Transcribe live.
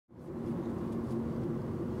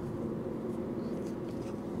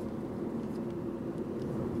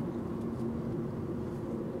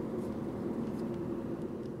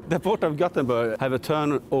The port of Gothenburg have a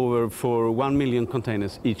turnover for 1 million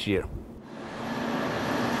containers each year.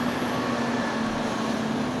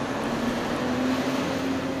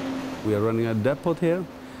 We are running a depot here.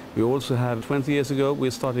 We also have, 20 years ago,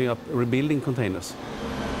 we're starting up rebuilding containers.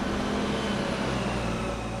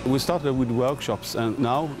 We started with workshops and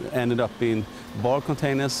now ended up in bar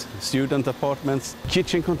containers, student apartments,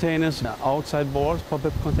 kitchen containers, outside bars,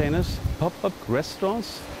 pop-up containers, pop-up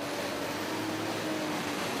restaurants.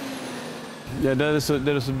 Yeah, there is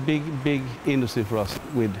a big industry for us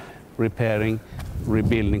with repairing,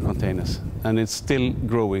 rebuilding containers, and it's still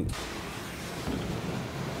growing.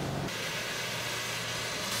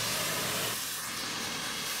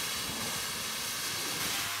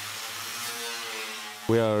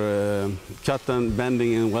 We are cutting,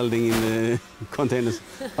 bending and welding in the containers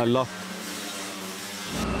a lot.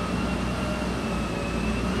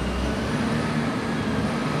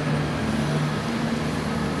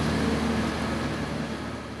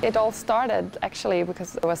 It all started actually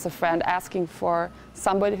because there was a friend asking for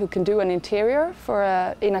somebody who can do an interior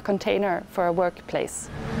in a container for a workplace.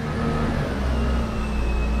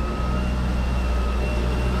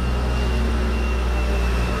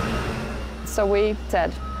 So we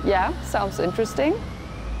said, yeah, sounds interesting.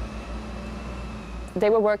 They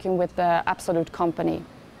were working with the Absolut company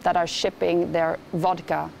that are shipping their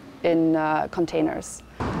vodka in containers.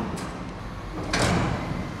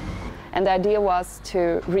 And the idea was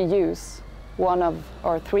to reuse one of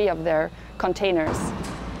or three of their containers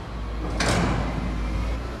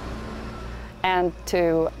and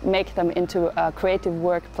to make them into a creative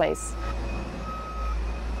workplace.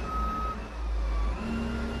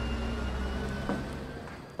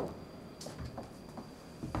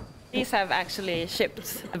 These have actually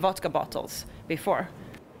shipped vodka bottles before.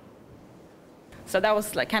 So that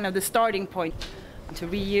was like kind of the starting point to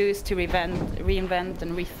reuse, to reinvent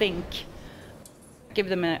and rethink, give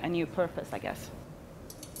them a new purpose, I guess.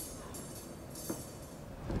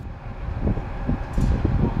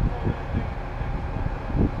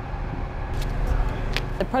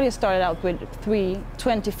 The project started out with 3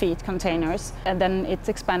 20-feet containers, and then it's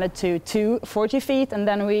expanded to 2 40 feet, and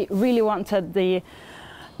then we really wanted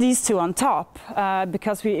these two on top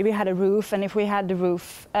because we had a roof, and if we had the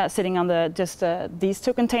roof sitting on these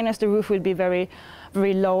 2 containers, the roof would be very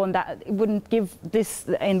low, and that it wouldn't give this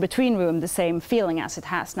in-between room the same feeling as it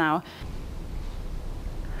has now.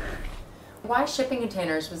 Why shipping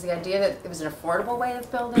containers? Was the idea that it was an affordable way of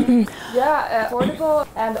building? Yeah, affordable,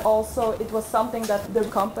 and also it was something that the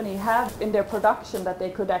company had in their production that they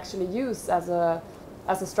could actually use as a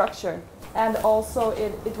structure. And also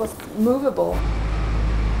it was movable.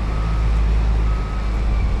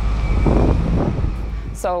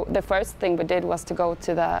 So the first thing we did was to go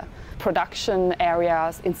to the production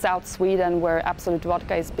areas in South Sweden where Absolut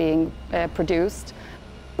Vodka is being produced.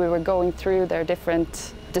 We were going through their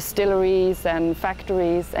different distilleries and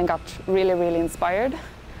factories and got really inspired.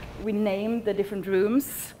 We named the different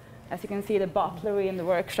rooms. As you can see, the bottlery and the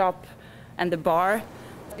workshop and the bar.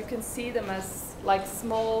 You can see them as like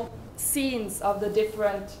small scenes of the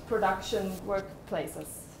different production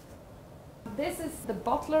workplaces. This is the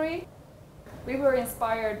bottlery. We were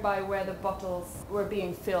inspired by where the bottles were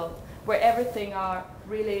being filled, where everything are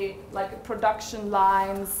really like production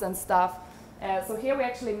lines and stuff. So here we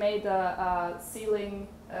actually made a ceiling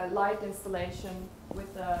light installation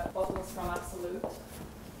with the bottles from Absolut.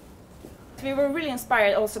 We were really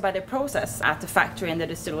inspired also by the process at the factory and the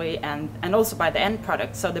distillery, and also by the end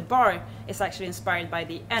product. So the bar is actually inspired by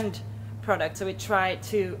the end product. So we try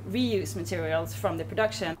to reuse materials from the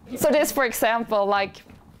production. So this, for example, like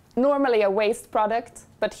normally a waste product,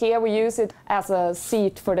 but here we use it as a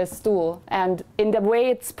seat for the stool. And in the way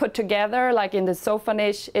it's put together, like in the sofa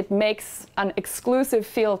niche, it makes an exclusive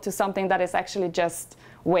feel to something that is actually just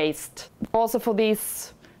waste. Also for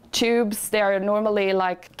these tubes, they are normally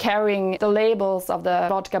like carrying the labels of the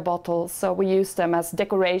vodka bottles, so we use them as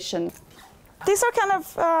decoration. These are kind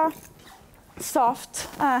of soft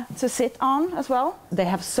to sit on as well. They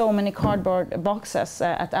have so many cardboard boxes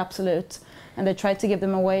at Absolut, and they try to give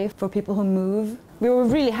them away for people who move. We were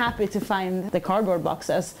really happy to find the cardboard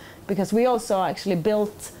boxes because we also actually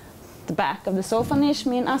built the back of the sofa niche,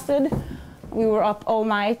 me and Astrid. We were up all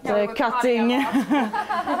night cutting.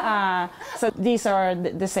 So these are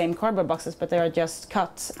the same cardboard boxes, but they are just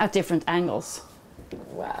cut at different angles.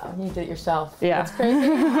 Wow, you did it yourself. Yeah. That's crazy.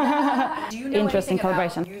 Do you know Interesting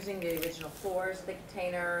collaboration. About using the original floors of the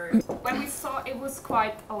container? When we saw, it was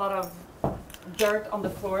quite a lot of dirt on the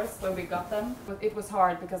floors when we got them. It was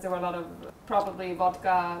hard because there were a lot of probably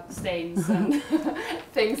vodka stains and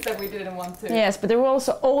things that we didn't want to. Yes, but there were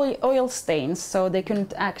also oil stains, so they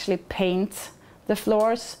couldn't actually paint the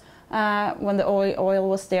floors when the oil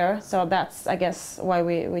was there. So that's, I guess, why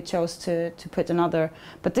we chose to put another.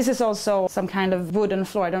 But this is also some kind of wooden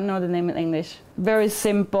floor. I don't know the name in English. Very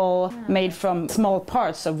simple, made from small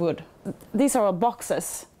parts of wood. These are all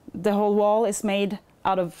boxes. The whole wall is made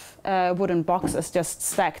out of wooden boxes just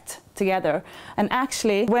stacked together. And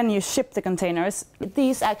actually, when you ship the containers,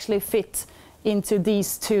 these actually fit into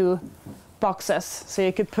these two boxes. So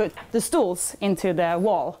you could put the stools into the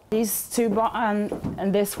wall. These two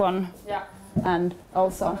and this one, yeah, and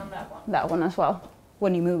also that one as well,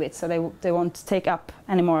 when you move it, so they won't take up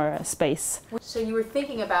any more space. So you were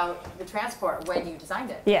thinking about the transport when you designed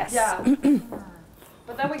it? Yes. Yeah.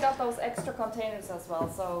 But then we got those extra containers as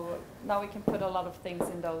well, so now we can put a lot of things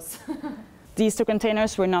in those. These two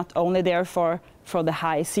containers were not only there for the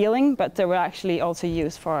high ceiling, but they were actually also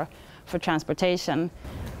used for transportation.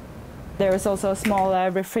 There is also a small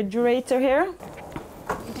refrigerator here.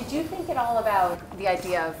 Did you think at all about the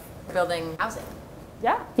idea of building housing?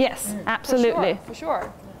 Yeah. Yes, absolutely. For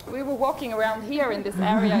sure. We were walking around here in this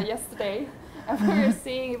area yesterday, and we were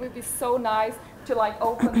seeing it would be so nice to like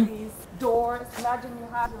open these doors. Imagine you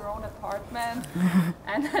have your own apartment,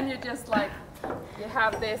 and then you just like, you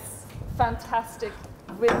have this fantastic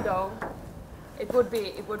window. It would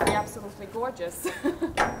be absolutely gorgeous.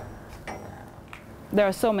 There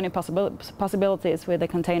are so many possibilities with the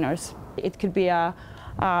containers. It could be a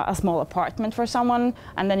small apartment for someone,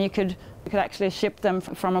 and then you could actually ship them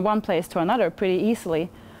from one place to another pretty easily.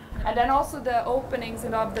 And then also the openings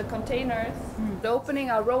of the containers. The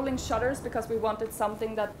opening are rolling shutters because we wanted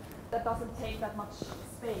something that doesn't take that much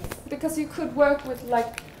space. Because you could work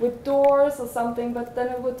with doors or something, but then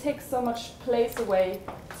it would take so much place away,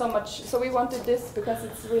 so we wanted this because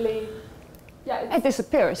it's really, yeah. It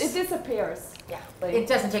disappears. It disappears. Yeah. It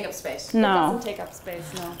doesn't take up space. No. It doesn't take up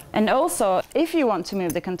space, no. And also, if you want to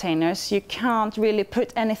move the containers, you can't really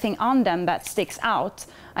put anything on them that sticks out.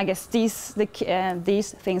 I guess these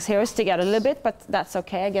things here stick out a little bit, but that's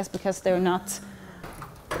okay, I guess, because they're not.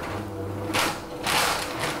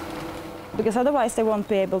 Because otherwise they won't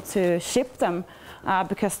be able to ship them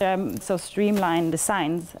because they're so streamlined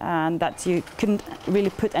designed that you couldn't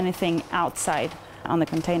really put anything outside on the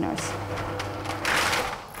containers.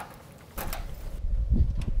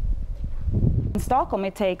 In Stockholm,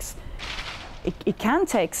 it can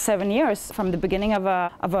take 7 years from the beginning of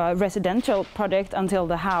a residential project until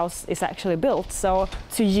the house is actually built. So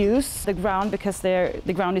to use the ground, because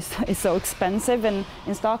the ground is so expensive in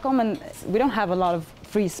Stockholm, and we don't have a lot of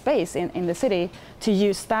free space in the city, to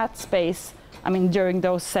use that space, I mean, during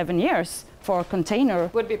those 7 years for a container.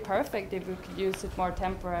 It would be perfect if we could use it more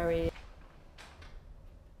temporary.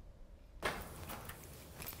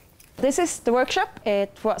 This is the workshop.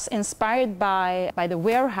 It was inspired by the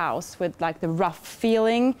warehouse with like the rough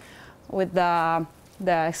feeling, with the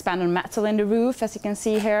expanded metal in the roof, as you can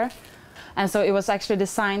see here. And so it was actually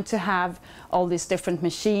designed to have all these different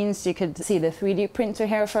machines. You could see the 3D printer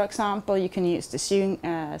here, for example. You can use the sewing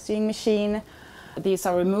machine. These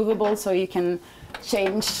are removable, so you can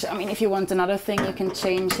change. I mean, if you want another thing, you can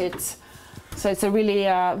change it. So it's a really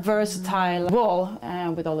versatile wall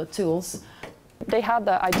with all the tools. They had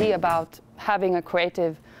the idea about having a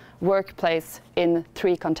creative workplace in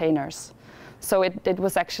 3 containers. So it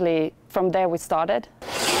was actually, from there we started.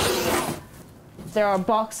 There are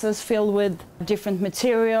boxes filled with different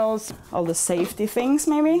materials, all the safety things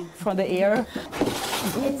maybe for the air.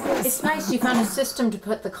 It's nice you found a system to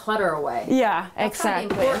put the clutter away. Yeah, That's exactly.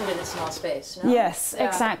 That's important in a small space. No? Yes, yeah.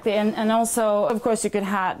 Exactly. And also, of course, you could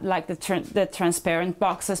have like the transparent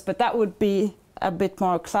boxes, but that would be a bit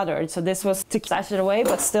more cluttered. So this was to stash it away,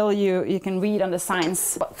 but still you can read on the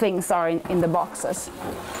signs what things are in the boxes.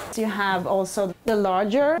 So you have also the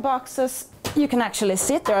larger boxes. You can actually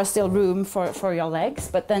sit, there are still room for your legs,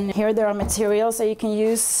 but then here there are materials that you can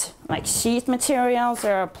use, like sheet materials,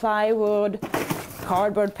 there are plywood,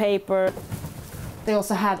 cardboard paper. They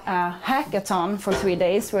also had a hackathon for 3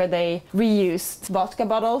 days where they reused vodka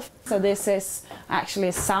bottles. So this is actually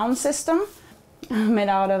a sound system made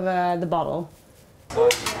out of the bottle.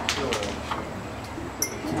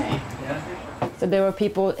 So there were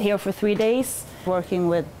people here for 3 days working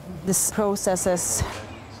with these processes.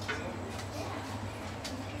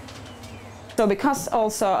 So because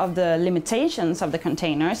also of the limitations of the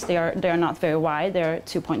containers, they are not very wide, they're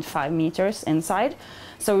 2.5 meters inside.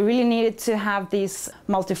 So we really needed to have these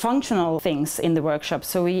multifunctional things in the workshop.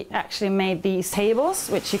 So we actually made these tables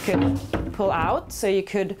which you could pull out. So you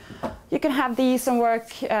could have these and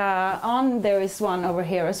work on. There is one over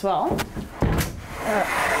here as well.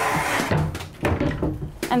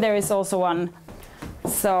 And there is also one.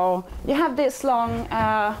 So you have this long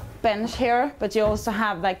bench here, but you also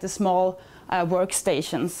have like the small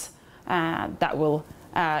workstations that will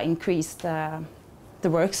increase the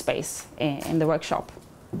workspace in the workshop.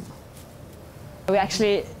 We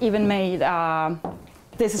actually even made,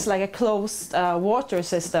 this is like a closed water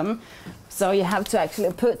system, so you have to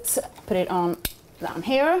actually put it on down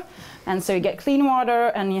here, and so you get clean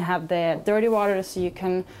water and you have the dirty water, so you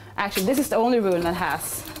can actually, this is the only room that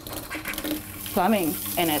has plumbing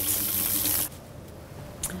in it.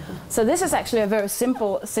 So this is actually a very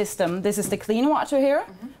simple system. This is the clean water here,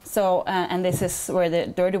 so and this is where the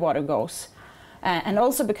dirty water goes. And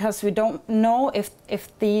also because we don't know if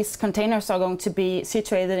these containers are going to be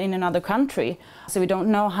situated in another country. So we don't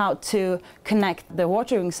know how to connect the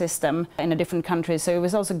watering system in a different country. So it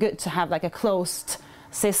was also good to have like a closed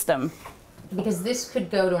system. Because this could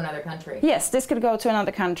go to another country. Yes, this could go to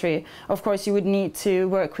another country. Of course, you would need to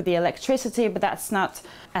work with the electricity, but that's not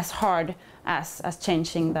as hard as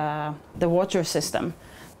changing the water system.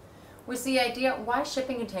 Was the idea, why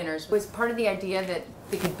shipping containers? Was part of the idea that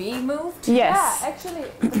they could be moved? Yes. Yeah, actually,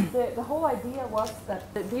 the whole idea was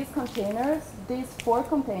that these containers, these 4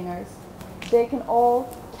 containers, they can all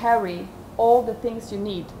carry all the things you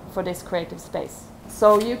need for this creative space.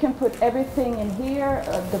 So you can put everything in here,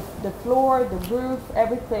 the floor, the roof,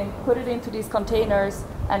 everything, put it into these containers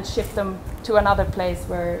and ship them to another place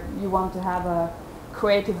where you want to have a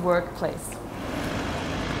creative workplace.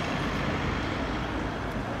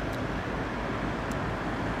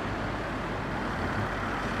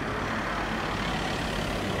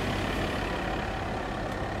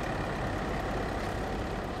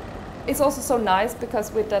 It's also so nice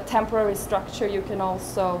because with the temporary structure you can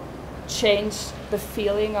also change the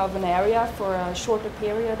feeling of an area for a shorter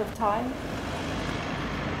period of time.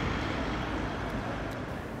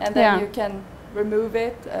 And then you can remove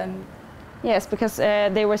it and... Yes, because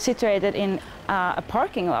they were situated in a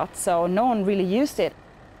parking lot, so no one really used it.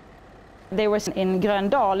 They were in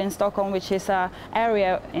Gröndal in Stockholm, which is an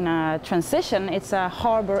area in a transition. It's a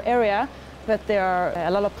harbor area. But there are a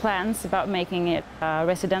lot of plans about making it a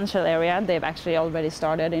residential area. They've actually already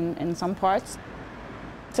started in some parts.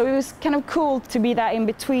 So it was kind of cool to be that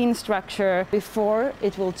in-between structure before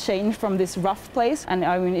it will change from this rough place. And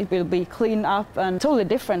I mean, it will be cleaned up and totally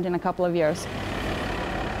different in a couple of years.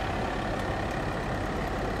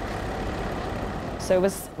 So it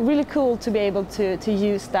was really cool to be able to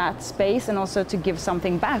use that space and also to give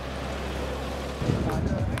something back.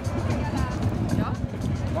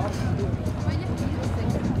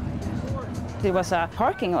 It was a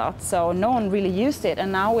parking lot, so no one really used it,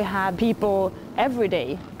 and now we had people every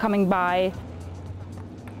day coming by.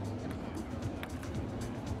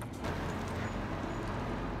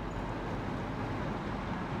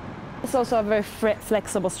 It's also a very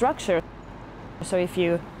flexible structure, so if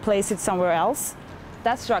you place it somewhere else,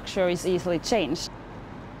 that structure is easily changed.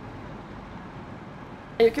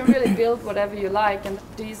 You can really build whatever you like, and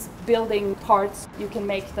these building parts, you can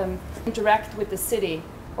make them interact with the city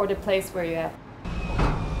or the place where you're at.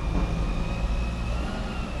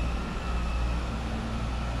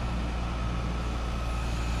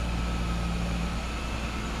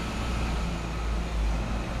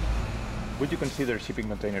 Would you consider shipping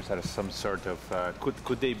containers as some sort of,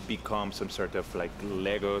 could they become some sort of like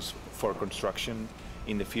Legos for construction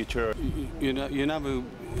in the future? You never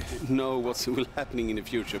know what will happening in the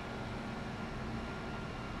future.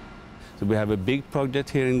 So we have a big project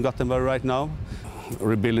here in Gothenburg right now,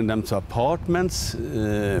 rebuilding them to apartments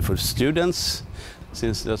for students,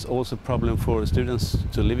 since there's also a problem for students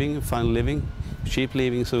to find living, cheap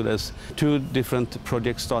living. So there's 2 different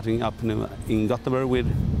projects starting up in Gothenburg with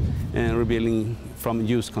rebuilding from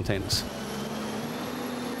used containers.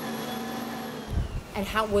 And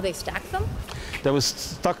how will they stack them? They will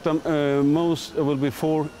stack them, most will be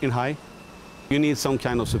 4 in high. You need some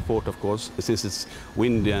kind of support, of course, since it's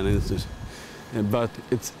windy, but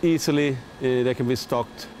it's easily, they can be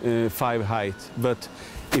stocked 5 height. But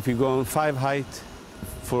if you go on 5 height,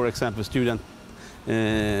 for example, student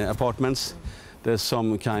apartments, there's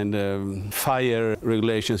some kind of fire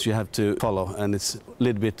regulations you have to follow, and it's a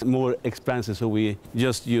little bit more expensive, so we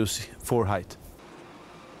just use 4 height.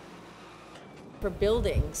 For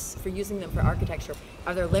buildings, for using them for architecture,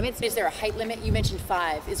 are there limits? Is there a height limit? You mentioned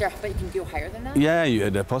 5. Is there, but you can go higher than that? Yeah, you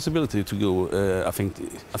had the possibility to go, I think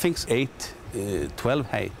it's 8, 12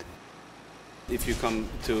 height. If you come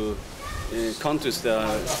to countries that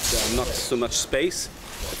are not so much space,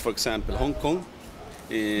 for example, Hong Kong,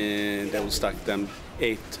 they will stack them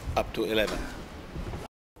 8 up to 11.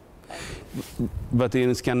 But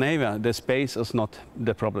in Scandinavia, the space is not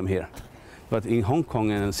the problem here. But in Hong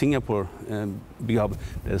Kong and Singapore,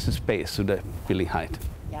 there's a space to the building height.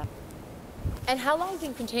 Yeah. And how long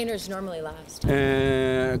do containers normally last?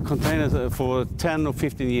 Containers for 10 or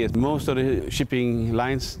 15 years. Most of the shipping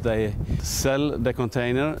lines, they sell the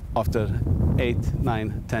container after 8,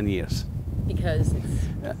 9, 10 years. Because it's...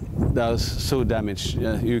 They're so damaged.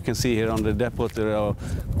 You can see here on the depot they are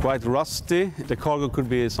quite rusty. The cargo could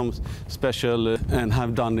be some special and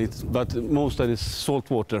have done it, but most of it is salt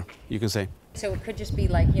water, you can say. So it could just be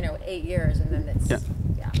like, 8 years and then it's...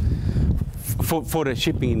 Yeah. For the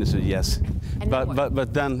shipping industry, yes.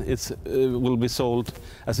 But then it will be sold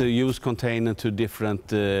as a used container to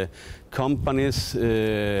different companies.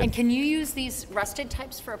 And can you use these rusted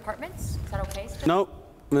types for apartments? Is that okay still? No.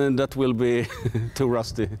 That will be too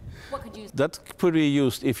rusty. What could you use? That could be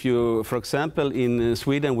used if you, for example, in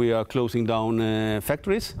Sweden we are closing down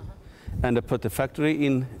factories, and they put the factory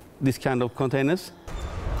in this kind of containers.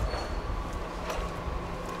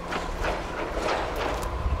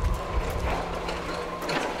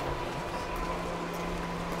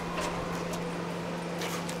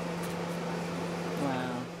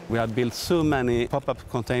 Wow. We have built so many pop-up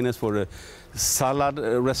containers for the salad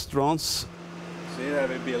restaurants. So here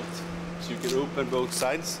we built, so you can open both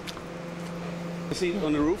sides. You see it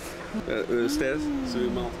on the roof, stairs, so you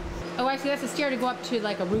mount. Oh, I see. That's a stair to go up to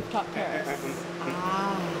like a rooftop terrace.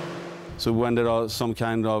 So when there are some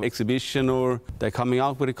kind of exhibition or they're coming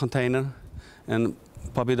out with a container and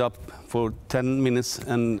pop it up for 10 minutes,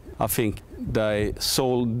 and I think they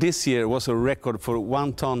sold this year was a record for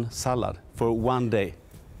 1 ton salad for 1 day.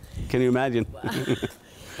 Can you imagine?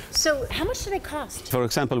 So how much do they cost? For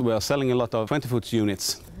example, we are selling a lot of 20-foot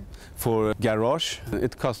units for garage.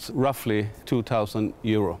 It costs roughly 2,000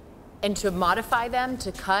 euro. And to modify them,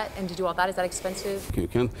 to cut and to do all that, is that expensive? You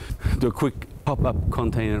can do a quick pop-up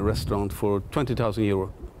container restaurant for 20,000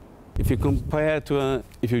 euro. If you compare to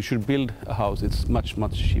if you should build a house, it's much,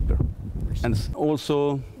 much cheaper. And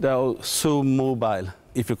also, they are so mobile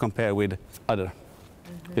if you compare with other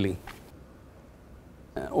building.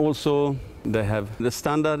 Also, they have the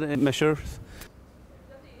standard measures.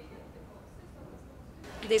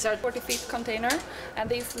 These are 40-feet container, and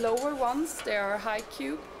these lower ones, they are high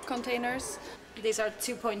cube containers. These are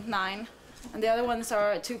 2.9, and the other ones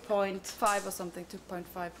are 2.5 or something,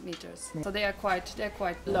 2.5 meters. So they're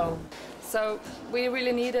quite low. So we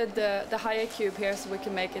really needed the higher cube here so we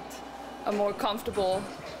can make it a more comfortable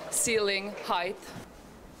ceiling height.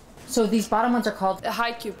 So these bottom ones are called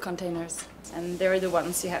High cube containers. and they're the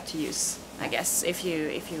ones you have to use, I guess, if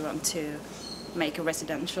you want to make a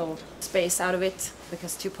residential space out of it,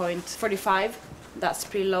 because 2.45, that's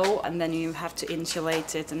pretty low, and then you have to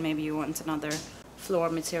insulate it, and maybe you want another floor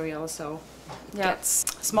material, so it gets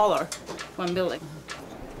smaller when building.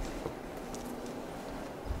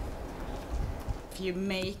 If you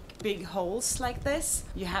make big holes like this,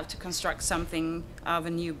 you have to construct something of a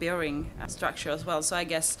new bearing structure as well, so I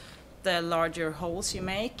guess the larger holes you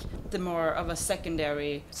make, the more of a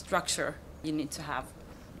secondary structure you need to have.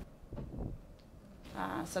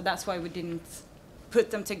 So that's why we didn't put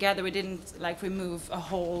them together. We didn't remove a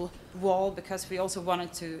whole wall, because we also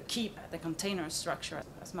wanted to keep the container structure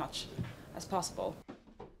as much as possible.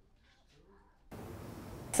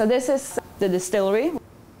 So this is the distillery,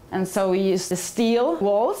 and so we used the steel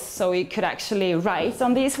walls, so we could actually write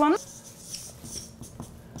on these ones.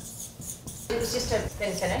 It's just a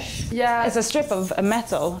thin finish? Yeah. It's a strip of a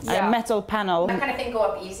metal panel. That kind of thing go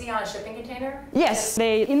up easy on a shipping container? Yes,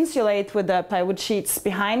 they insulate with the plywood sheets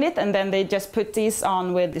behind it, and then they just put these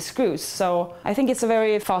on with the screws. So I think it's a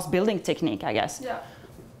very fast building technique, I guess. Yeah.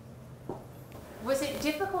 Was it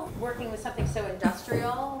difficult working with something so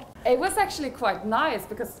industrial? It was actually quite nice,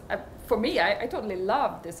 because for me, I totally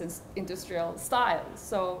love this industrial style.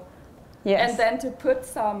 So. Yes. And then to put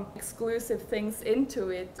some exclusive things into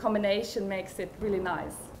it, combination makes it really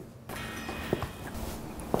nice.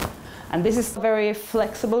 And this is a very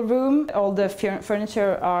flexible room. All the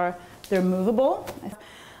furniture they're movable.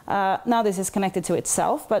 Now this is connected to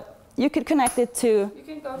itself, but you could connect it to... You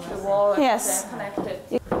can go to the wall and then connect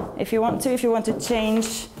it. If you want to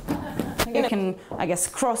change, You can, I guess,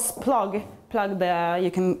 plug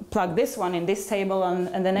you can plug this one in this table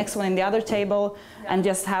and the next one in the other table, and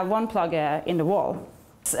just have one plug in the wall.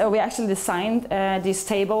 So we actually designed these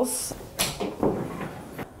tables.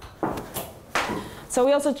 So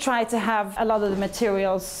we also try to have a lot of the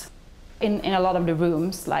materials in a lot of the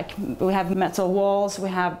rooms. Like we have metal walls, we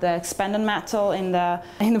have the expanded metal in the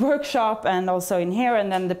workshop and also in here,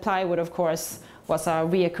 and then the plywood, of course, was a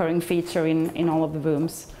reoccurring feature in all of the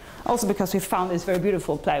rooms. Also because we found this very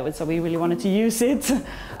beautiful plywood, so we really wanted to use it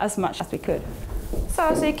as much as we could.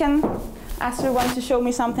 So you can, Astrid wants to show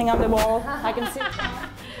me something on the wall. I can sit down.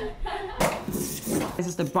 This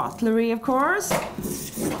is the butlery, of course.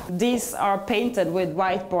 These are painted with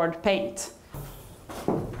whiteboard paint.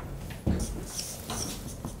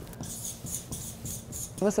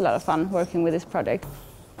 It was a lot of fun working with this project.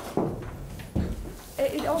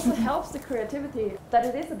 It also helps the creativity that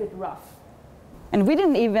it is a bit rough. And we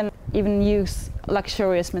didn't even use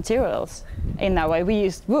luxurious materials in that way. We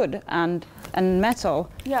used wood and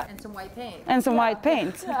metal. Yeah. And some white paint. And some white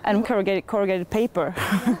paint. Yeah. And corrugated paper.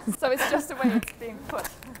 So it's just the way it's being put.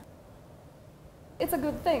 It's a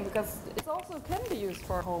good thing because it also can be used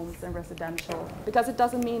for homes and residential, because it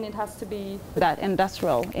doesn't mean it has to be that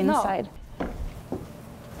industrial inside. No.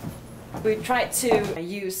 We tried to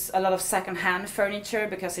use a lot of second-hand furniture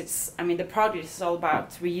because it's, I mean, the project is all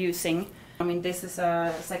about reusing. I mean, this is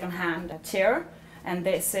a second-hand chair, and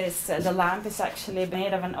this is, the lamp is actually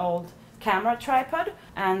made of an old camera tripod,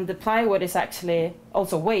 and the plywood is actually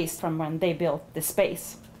also waste from when they built the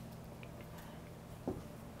space.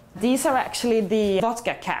 These are actually the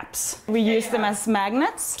vodka caps. We use them as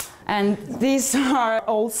magnets, and these are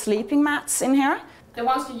old sleeping mats in here. the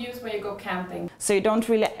ones you use when you go camping. So you don't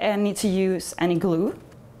really need to use any glue.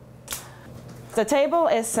 The table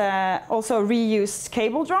is also a reused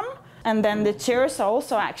cable drum, and then the chairs are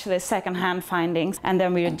also actually second-hand findings, and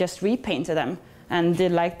then we just repainted them and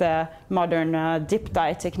did like the modern dip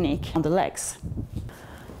dye technique on the legs.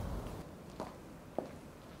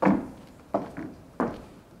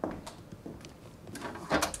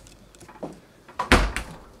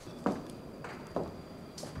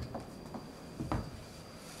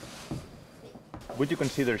 Would you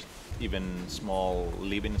consider even small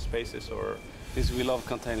living spaces, or? Since we love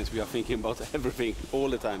containers, we are thinking about everything all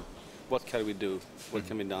the time. What can we do? What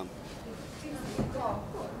can be done?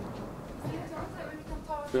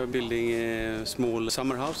 We are building small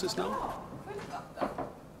summer houses now.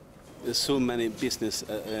 There's so many business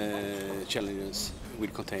challenges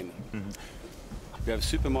with container. We have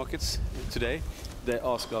supermarkets today. They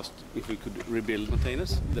ask us if we could rebuild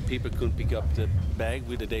containers. The people couldn't pick up the bag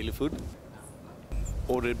with the daily food.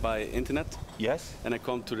 Ordered by internet. Yes. And I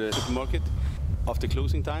come to the supermarket after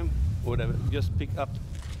closing time or whatever. Just pick up.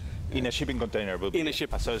 In a shipping container. In a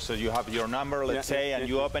ship. So you have your number, let's say, and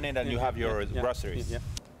you open it and you have your groceries. Yeah.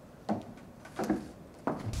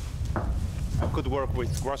 I could work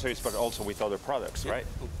with groceries, but also with other products, right?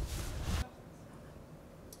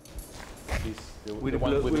 With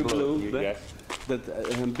the glue that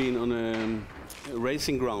have been on a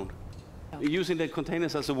racing ground. Using the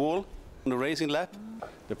containers as a wall on a racing lap.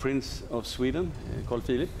 The Prince of Sweden, Carl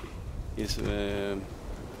Philip, is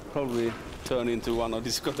probably turned into one of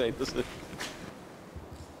these containers.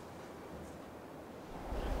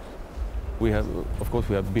 We have, of course,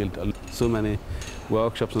 we have built so many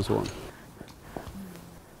workshops and so on.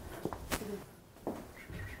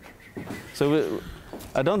 So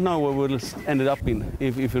I don't know where we'll end up in,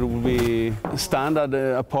 if it will be standard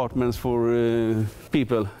apartments for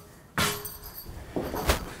people.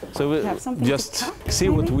 So we'll just see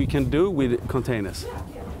what we can do with containers.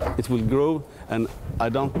 It will grow, and I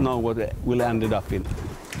don't know what it will end it up in.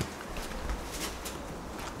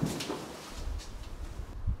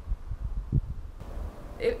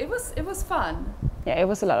 It was fun. Yeah, it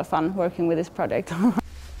was a lot of fun working with this project.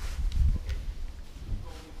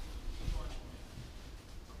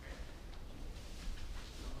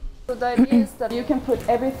 So the idea is that you can put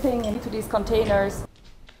everything into these containers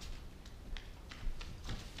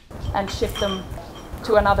and ship them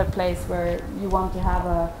to another place where you want to have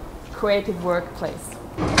a creative workplace.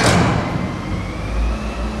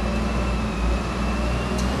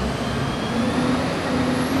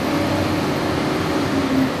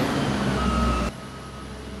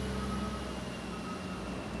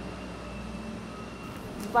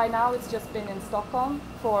 By now it's just been in Stockholm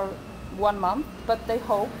for 1 month, but they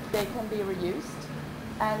hope they can be reused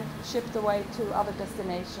and shipped away to other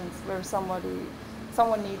destinations where someone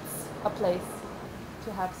needs a place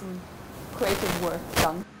to have some creative work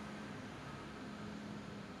done.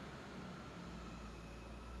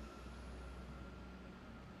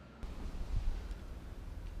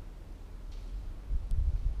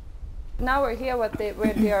 Now we're here where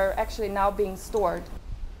they are actually now being stored.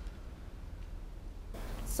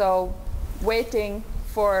 So waiting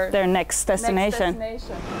for Their next destination.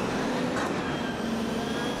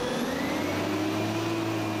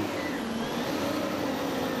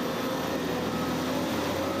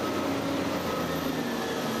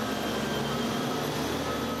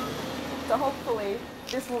 So hopefully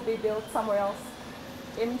this will be built somewhere else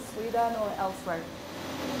in Sweden or elsewhere.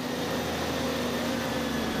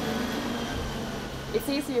 It's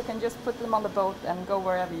easy, you can just put them on the boat and go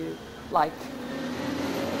wherever you like.